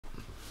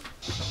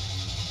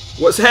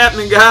What's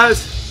happening,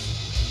 guys?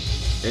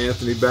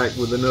 Anthony back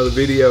with another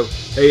video.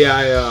 Hey,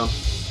 I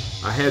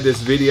had this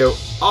video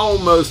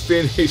almost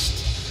finished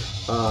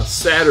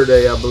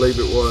Saturday, I believe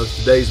it was.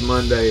 Today's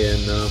Monday,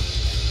 and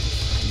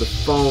the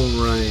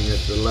phone rang at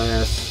the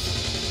last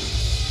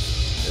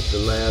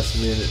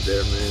minute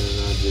there, man,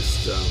 and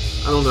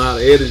I don't know how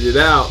to edit it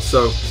out,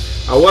 so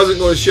I wasn't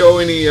going to show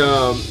any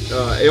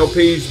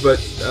LPs, but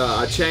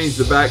I changed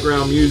the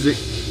background music,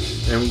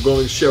 and I'm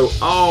going to show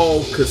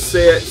all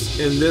cassettes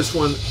in this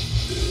one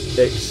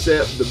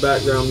except the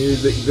background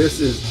music. This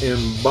is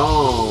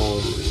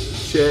Embalm.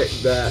 Check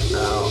that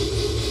out.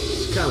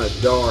 It's kind of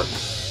dark.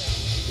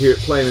 Hear it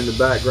playing in the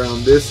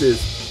background. This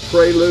is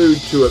Prelude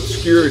to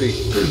Obscurity.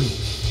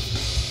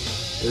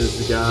 There's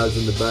the guys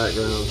in the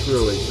background. It's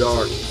really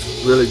dark.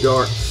 Really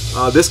dark.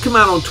 This come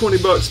out on 20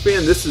 bucks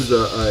spin. This is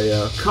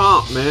a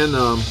comp, man.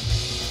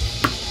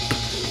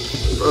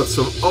 Of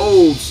some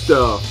old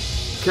stuff.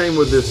 Came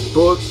with this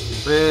book,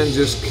 man.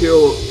 Just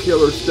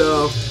killer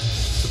stuff.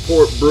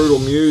 Support brutal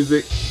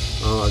music.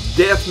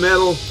 Death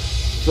metal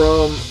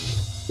from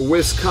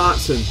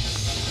Wisconsin.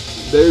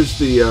 There's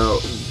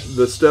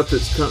the stuff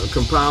that's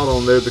compiled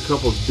on there. The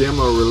couple of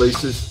demo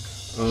releases.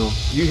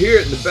 You hear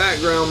it in the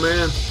background,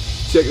 man.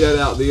 Check that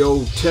out. The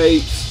old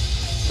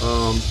tapes.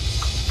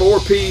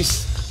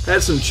 4-piece.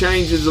 Had some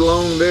changes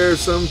along there.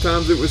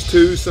 Sometimes it was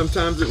 2,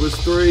 sometimes it was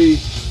 3.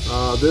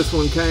 This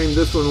one came,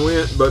 this one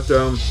went, but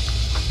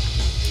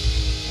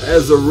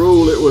as a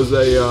rule it was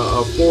a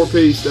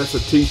 4-piece. That's a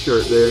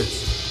t-shirt there.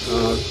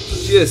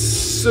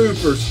 Just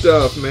super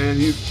stuff, man.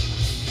 You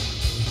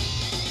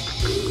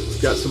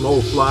got some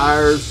old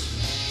flyers.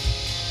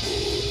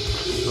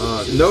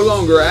 No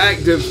longer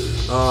active.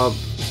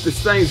 This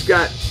thing's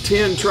got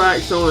 10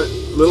 tracks on it,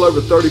 a little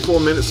over 34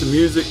 minutes of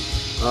music.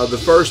 The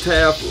first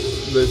half,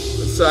 the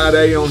side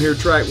A on here,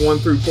 track 1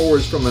 through 4,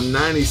 is from a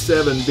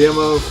 97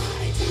 demo,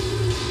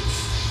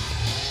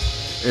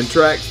 and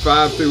tracks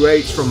 5 through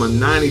 8 is from a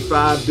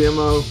 95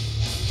 demo.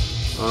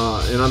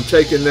 And I'm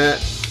taking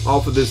that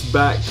off of this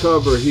back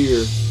cover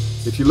here.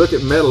 If you look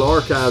at Metal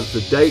Archives,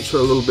 the dates are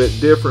a little bit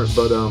different,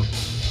 but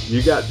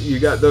you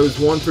got those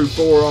 1 through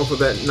 4 off of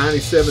that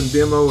 97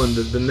 demo, and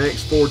the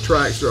next 4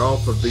 tracks are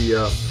off of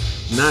the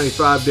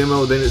 95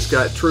 demo. Then it's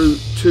got 2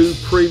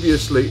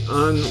 previously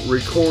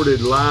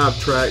unrecorded live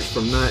tracks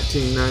from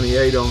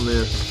 1998 on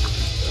there.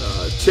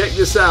 Check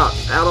this out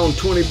on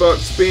 20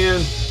 bucks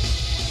spin,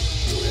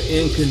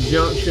 in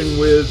conjunction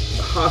with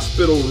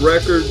Hospital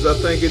Records, I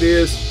think it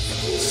is.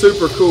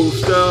 Super cool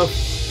stuff.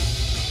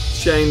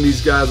 Shame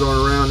these guys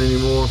aren't around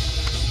anymore.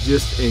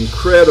 Just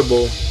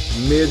incredible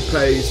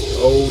mid-paced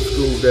old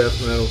school death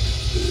metal.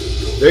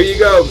 There you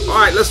go.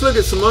 Alright, let's look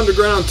at some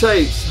underground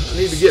tapes. I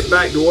need to get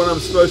back to what I'm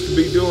supposed to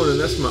be doing, and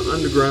that's my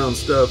underground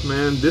stuff,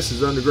 man. This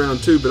is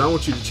underground too, but I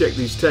want you to check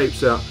these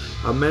tapes out.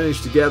 I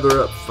managed to gather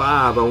up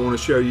 5 I want to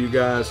show you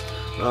guys.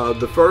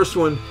 The first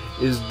one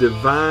is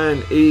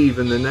Divine Eve,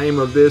 and the name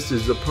of this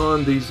is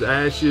Upon These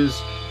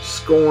Ashes,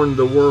 Scorn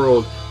the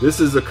World. This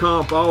is a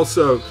comp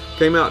also.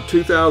 Came out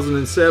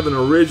 2007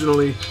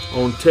 originally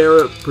on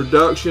Terra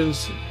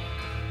Productions.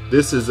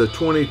 This is a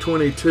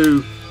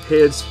 2022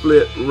 Head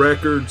Split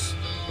Records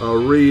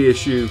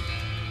reissue.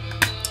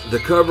 The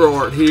cover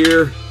art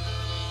here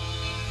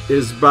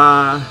is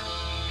by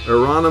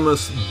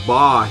Hieronymus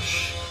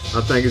Bosch,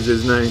 I think is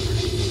his name.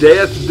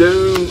 Death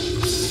Doom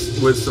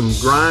with some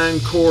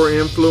grindcore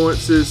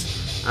influences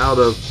out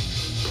of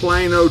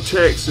Plano,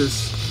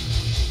 Texas.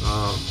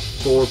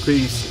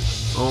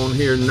 4-piece on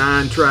here,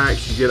 9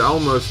 tracks. You get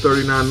almost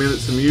 39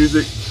 minutes of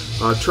music.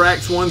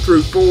 Tracks 1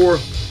 through 4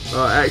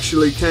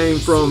 actually came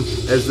from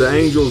As the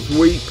Angels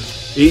Weep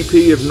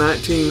EP of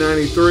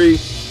 1993.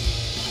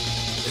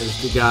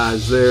 There's the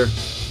guys there.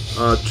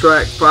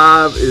 Track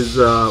 5 is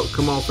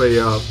come off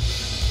a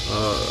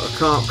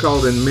comp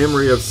called In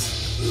Memory of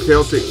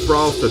Celtic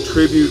Frost, a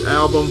tribute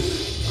album.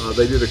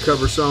 They did a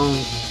cover song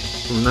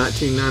from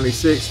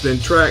 1996. Then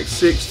tracks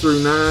 6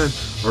 through 9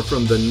 are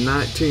from the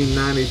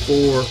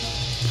 1994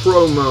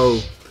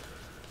 promo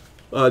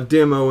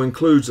demo.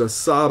 Includes a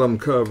Sodom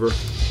cover.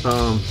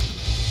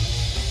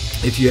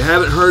 If you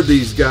haven't heard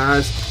these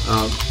guys,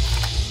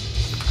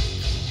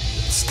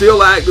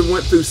 still active,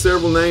 went through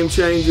several name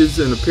changes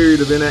and a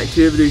period of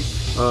inactivity.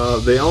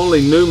 The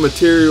only new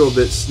material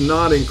that's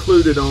not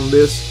included on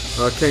this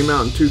came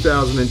out in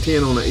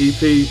 2010 on an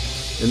EP,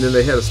 and then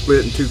they had a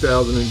split in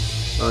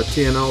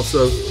 2010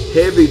 also.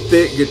 Heavy,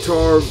 thick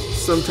guitar,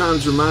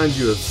 sometimes reminds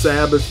you of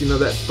Sabbath, you know,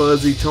 that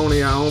fuzzy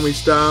Tony Iommi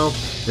style,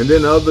 and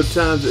then other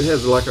times it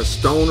has like a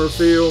stoner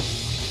feel.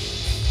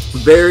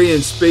 Varying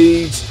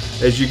speeds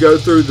as you go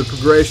through the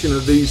progression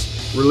of these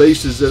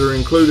releases that are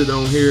included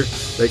on here.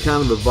 They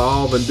kind of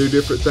evolve and do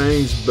different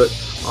things, but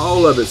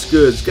all of it's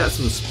good. It's got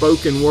some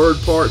spoken word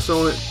parts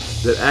on it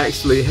that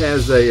actually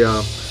has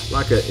a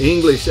like an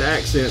English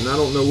accent, and I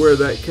don't know where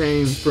that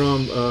came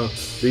from,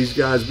 these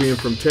guys being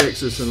from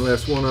Texas,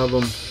 unless one of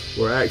them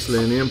were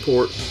actually an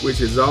import, which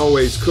is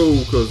always cool,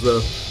 because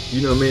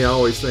you know me, I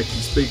always think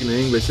you speaking an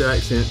English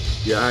accent,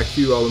 your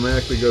IQ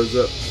automatically goes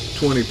up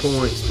 20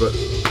 points. But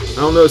I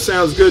don't know, it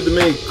sounds good to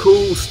me.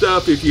 Cool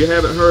stuff. If you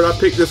haven't heard, I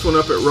picked this one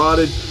up at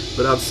Rotted,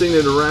 but I've seen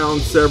it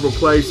around several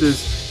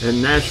places,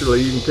 and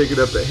naturally you can pick it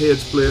up at Head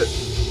Split.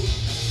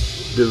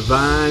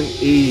 Divine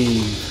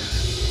Eve.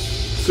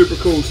 Super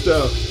cool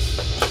stuff.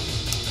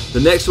 The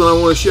next one I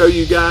want to show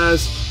you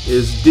guys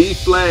is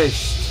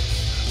Defleshed.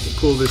 I'll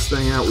pull this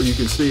thing out where you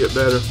can see it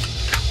better.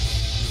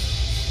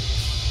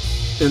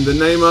 And the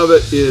name of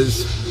it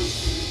is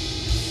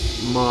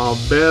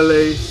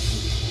Belle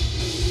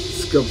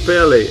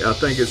Scalpelle, I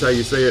think is how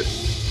you say it.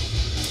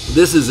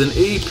 This is an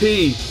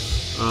EP.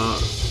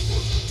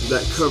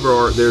 That cover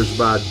art there's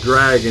by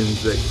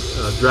Dragons,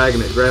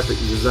 Dragon at Graphic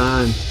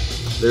Design.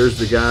 There's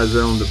the guys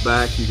there on the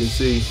back. You can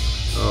see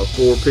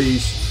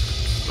 4-piece.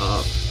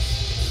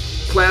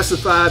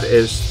 Classified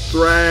as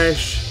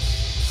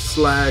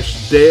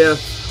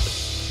thrash/death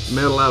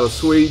metal out of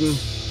Sweden.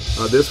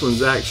 This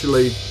one's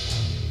actually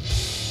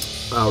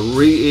a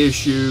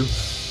reissue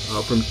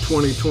from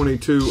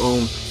 2022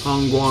 on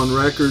Hongguan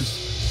Records.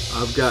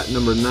 I've got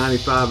number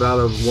 95 out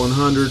of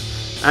 100.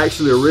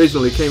 Actually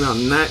originally came out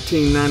in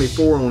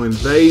 1994 on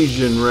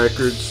Invasion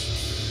Records.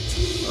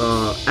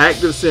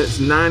 Active since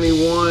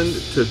 91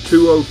 to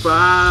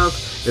 205,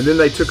 and then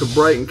they took a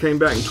break and came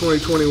back in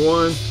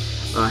 2021.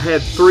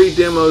 Had 3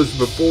 demos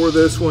before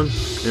this one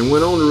and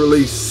went on to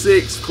release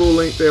 6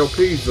 full-length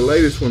LPs, the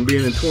latest one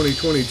being in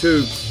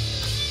 2022.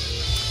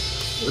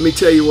 Let me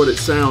tell you what it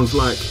sounds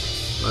like.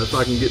 If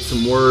I can get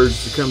some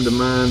words to come to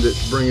mind that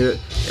bring it.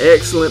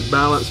 Excellent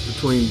balance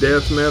between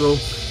death metal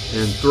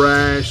and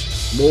thrash.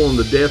 More on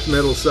the death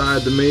metal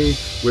side to me,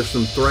 with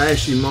some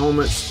thrashy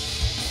moments.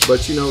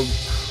 But you know,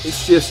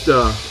 it's just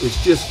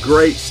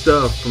great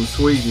stuff from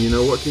Sweden. You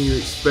know, what can you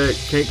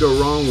expect? Can't go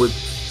wrong with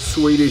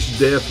Swedish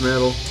death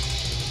metal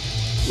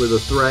with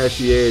a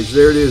thrashy edge.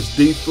 There it is,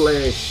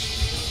 Defleshed.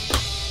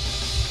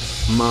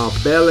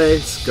 Belle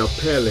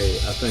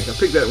Scalpelle, I think. I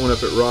picked that one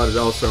up at Rotted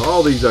also.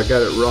 All these I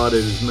got at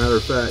Rotted, as a matter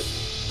of fact.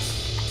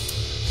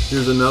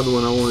 Here's another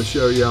one I want to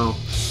show y'all.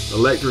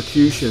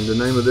 Electrocution. The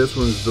name of this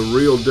one is The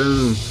Real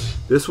Doom.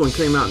 This one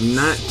came out in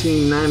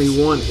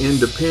 1991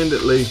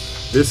 independently.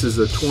 This is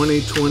a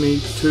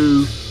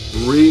 2022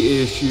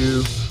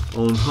 reissue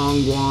on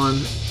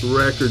Hongguan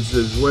Records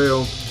as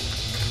well.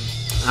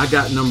 I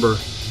got number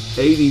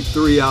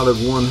 83 out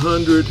of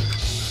 100.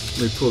 Let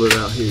me pull it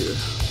out here.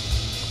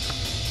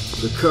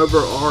 The cover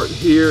art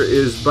here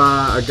is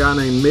by a guy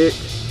named Mick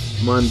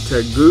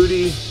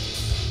Montaguti.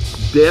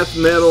 Death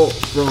metal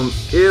from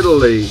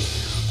Italy.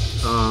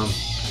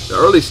 The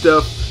early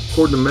stuff,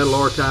 according to Metal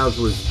Archives,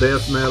 was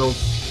death metal.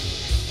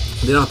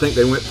 Then I think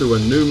they went through a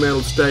new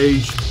metal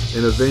stage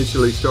and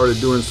eventually started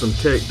doing some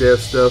tech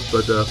death stuff.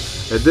 But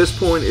at this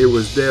point, it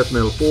was death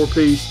metal.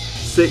 4-piece,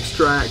 6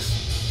 tracks,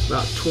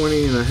 about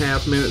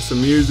 20.5 minutes of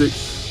music,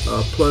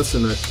 plus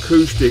an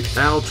acoustic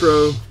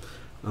outro.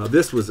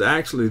 This was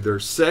actually their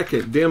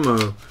second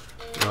demo.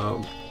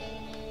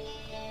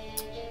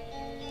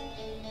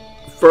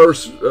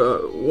 First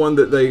one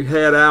that they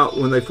had out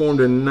when they formed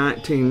in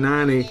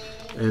 1990,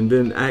 and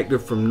then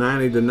active from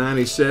 90 to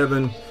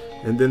 97,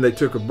 and then they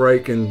took a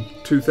break in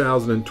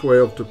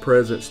 2012 to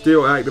present.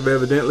 Still active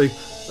evidently.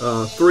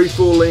 3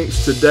 full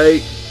lengths to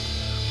date.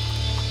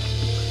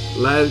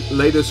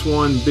 Latest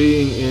one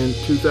being in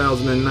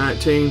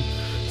 2019.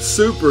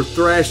 Super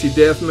thrashy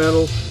death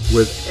metal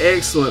with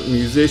excellent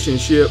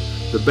musicianship.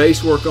 The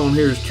bass work on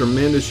here is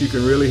tremendous. You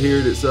can really hear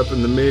it. It's up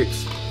in the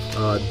mix.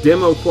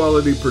 Demo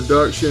quality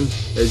production,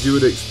 as you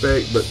would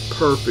expect, but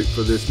perfect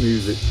for this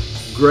music.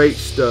 Great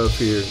stuff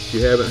here. If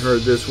you haven't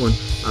heard this one,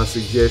 I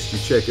suggest you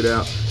check it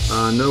out.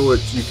 I know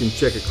you can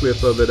check a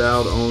clip of it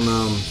out on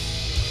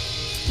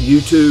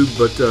YouTube,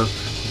 but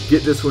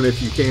get this one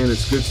if you can.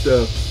 It's good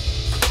stuff.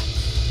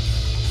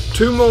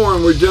 2 more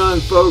and we're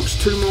done, folks.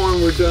 2 more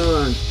and we're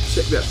done.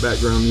 Check that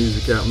background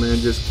music out, man.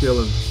 Just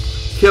killing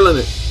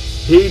it.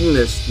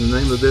 Hedonist. The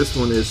name of this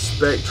one is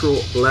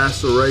Spectral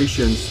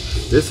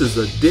Lacerations. This is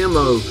a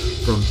demo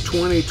from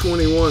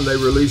 2021. They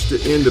released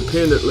it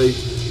independently,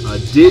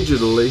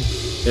 digitally,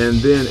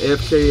 and then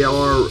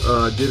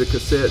FKR did a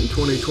cassette in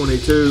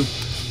 2022.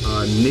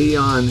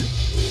 Neon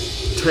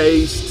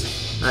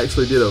Taste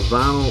actually did a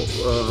vinyl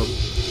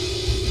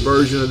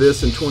version of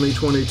this in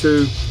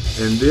 2022,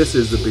 and this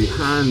is the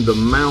Behind the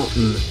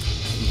Mountain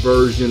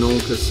version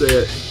on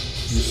cassette.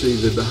 You see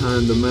the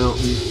Behind the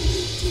Mountain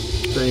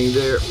thing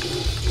there.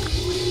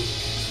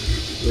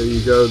 There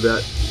you go,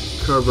 that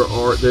cover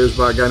art. There's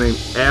by a guy named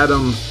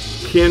Adam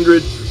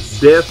Kindred.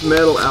 Death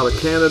metal out of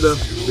Canada,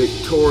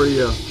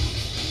 Victoria,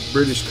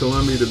 British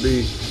Columbia to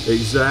be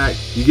exact.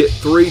 You get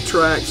 3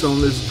 tracks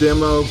on this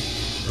demo.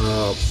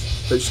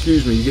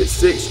 Excuse me, you get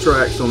 6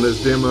 tracks on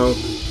this demo.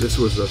 This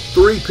was a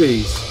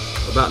 3-piece,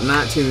 about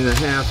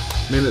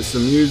 19.5 minutes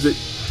of music.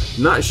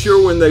 Not sure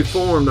when they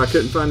formed. I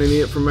couldn't find any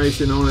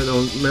information on it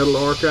on Metal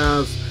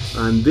Archives.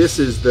 And this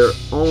is their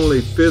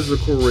only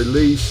physical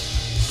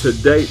release to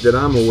date that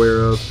I'm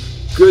aware of.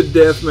 Good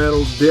death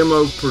metal,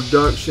 demo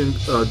production,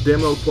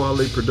 demo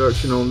quality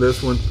production on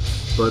this one.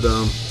 But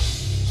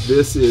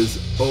this is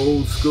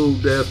old school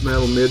death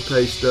metal,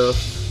 mid-pace stuff.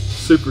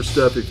 super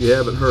stuff. If you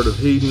haven't heard of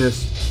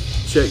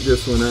Hedonist, check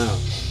this one out.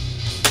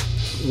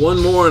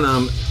 One more and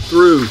I'm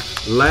through.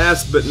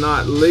 Last but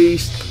not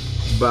least,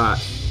 by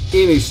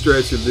any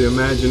stretch of the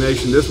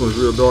imagination, this one's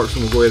real dark,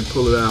 so I'm gonna go ahead and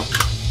pull it out.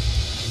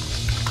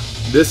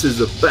 This is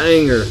a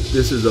banger.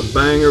 This is a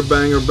banger,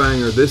 banger,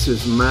 banger. This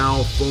is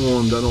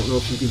Malformed. I don't know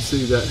if you can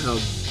see that, how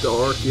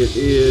dark it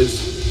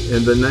is.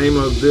 And the name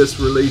of this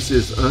release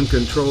is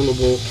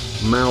Uncontrollable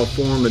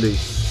Malformity.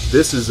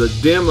 This is a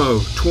demo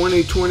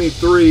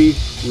 2023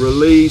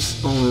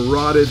 release on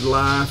Rotted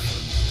Life.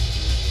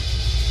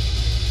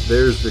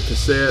 There's the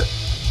cassette.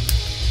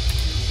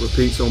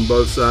 Repeats on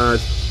both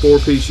sides.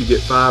 4-piece, you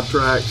get 5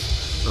 tracks.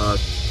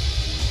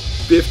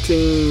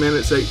 15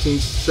 minutes, 18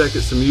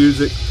 seconds of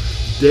music.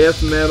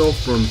 Death metal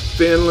from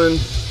Finland.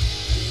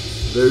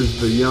 There's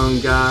the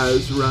young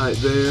guys right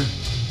there.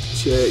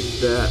 Check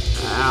that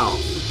out.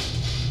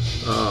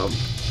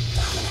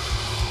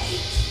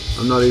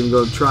 I'm not even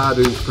going to try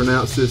to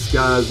pronounce this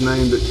guy's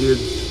name that did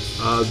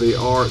the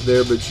art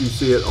there, but you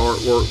see it,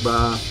 artwork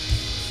by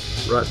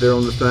right there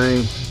on the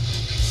thing.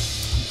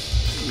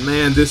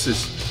 Man, this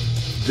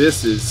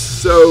is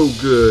so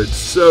good,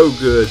 so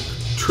good.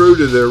 True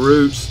to their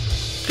roots,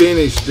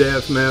 finished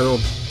death metal,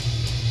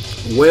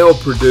 well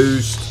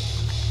produced.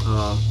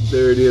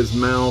 There it is,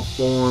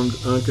 Malformed,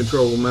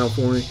 Uncontrollable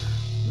Malformity.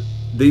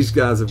 These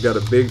guys have got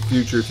a big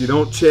future. If you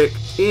don't check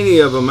any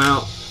of them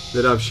out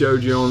that I've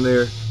showed you on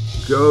there,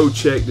 go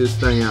check this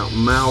thing out.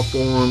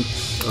 Malformed.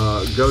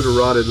 Go to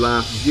Rotted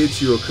Life, get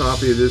you a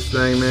copy of this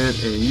thing, man,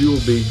 and you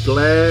will be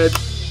glad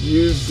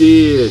you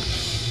did.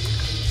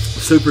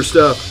 Super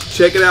stuff.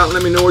 Check it out and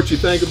let me know what you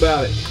think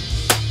about it.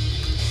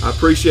 I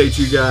appreciate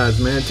you guys,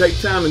 man. Take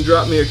time and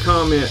drop me a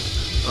comment.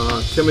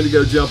 Tell me to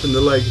go jump in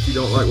the lake if you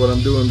don't like what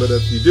I'm doing, but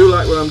if you do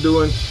like what I'm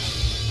doing,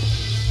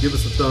 give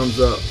us a thumbs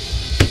up.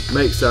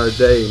 Makes our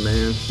day,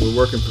 man. We're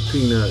working for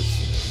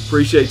peanuts.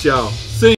 Appreciate y'all.